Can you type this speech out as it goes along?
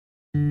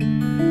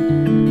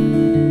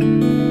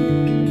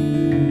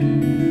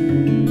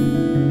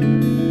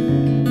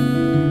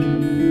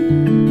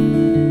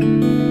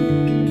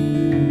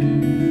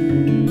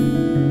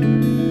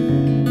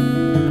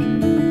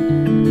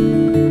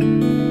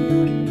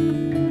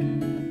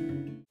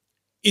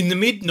In the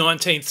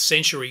mid-19th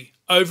century,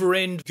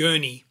 Overend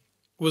Gurney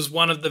was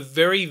one of the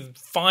very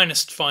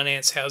finest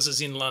finance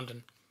houses in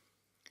London.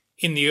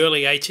 In the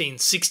early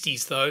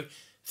 1860s, though,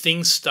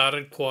 things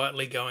started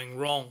quietly going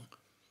wrong.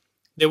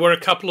 There were a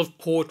couple of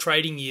poor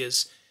trading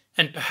years,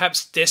 and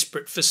perhaps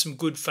desperate for some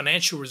good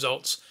financial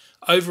results,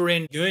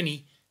 Overend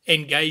Gurney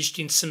engaged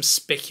in some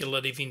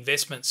speculative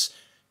investments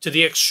to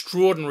the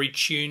extraordinary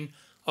tune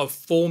of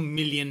 £4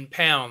 million,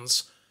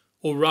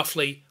 or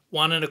roughly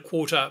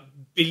 $1.25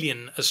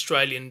 billion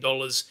Australian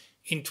dollars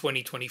in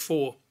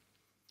 2024.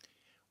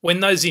 When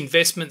those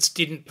investments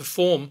didn't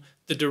perform,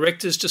 the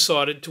directors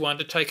decided to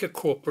undertake a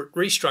corporate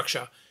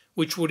restructure,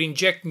 which would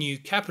inject new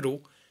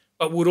capital,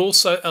 but would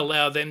also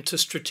allow them to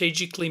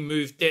strategically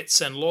move debts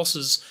and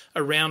losses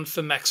around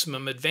for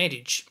maximum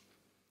advantage.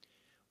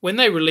 When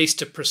they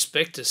released a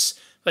prospectus,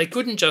 they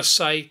couldn't just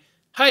say,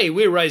 "Hey,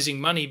 we're raising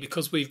money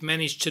because we've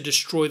managed to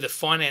destroy the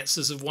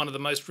finances of one of the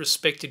most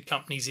respected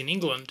companies in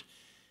England."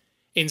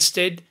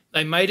 Instead,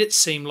 they made it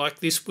seem like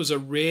this was a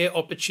rare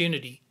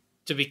opportunity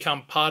to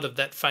become part of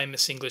that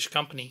famous English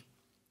company.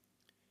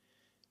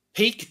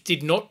 Peake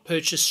did not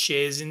purchase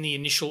shares in the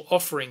initial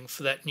offering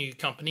for that new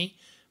company,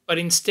 but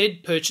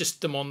instead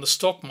purchased them on the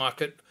stock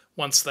market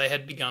once they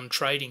had begun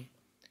trading.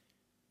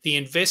 The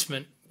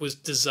investment was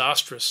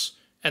disastrous,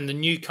 and the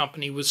new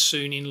company was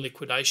soon in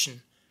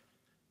liquidation.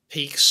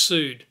 Peake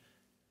sued.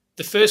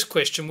 The first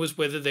question was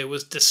whether there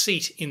was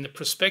deceit in the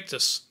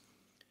prospectus.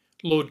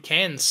 Lord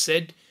Cairns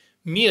said,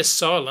 "Mere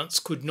silence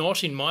could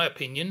not, in my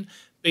opinion,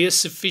 be a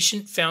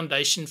sufficient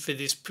foundation for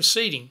this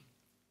proceeding.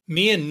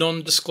 Mere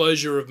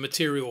non-disclosure of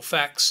material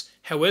facts,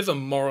 however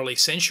morally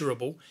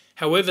censurable,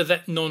 however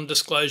that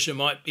non-disclosure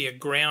might be a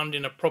ground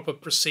in a proper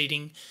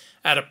proceeding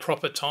at a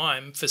proper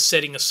time for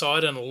setting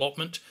aside an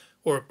allotment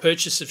or a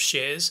purchase of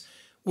shares,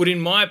 would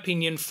in my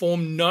opinion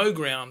form no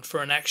ground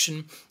for an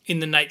action in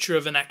the nature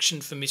of an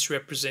action for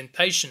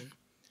misrepresentation.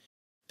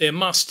 There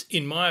must,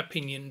 in my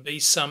opinion,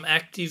 be some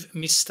active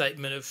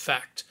misstatement of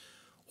fact,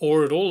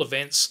 or at all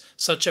events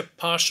such a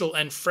partial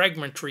and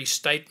fragmentary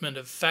statement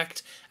of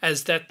fact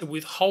as that the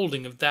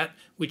withholding of that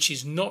which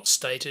is not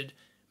stated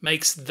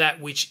makes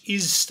that which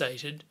is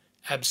stated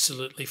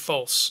absolutely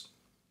false."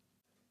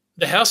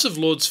 The House of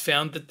Lords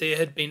found that there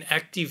had been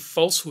active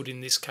falsehood in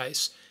this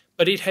case,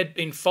 but it had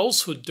been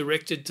falsehood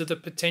directed to the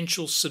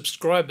potential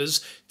subscribers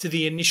to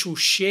the initial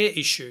share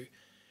issue.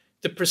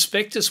 The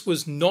prospectus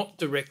was not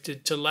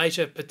directed to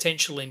later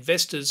potential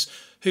investors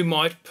who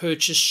might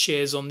purchase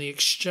shares on the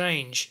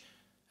exchange.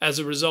 As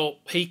a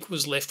result, Peake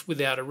was left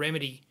without a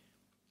remedy.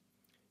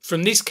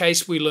 From this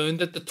case, we learned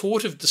that the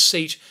tort of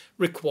deceit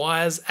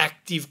requires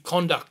active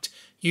conduct,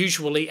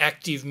 usually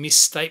active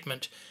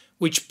misstatement,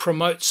 which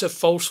promotes a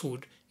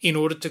falsehood in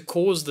order to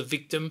cause the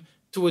victim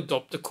to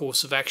adopt a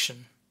course of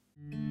action.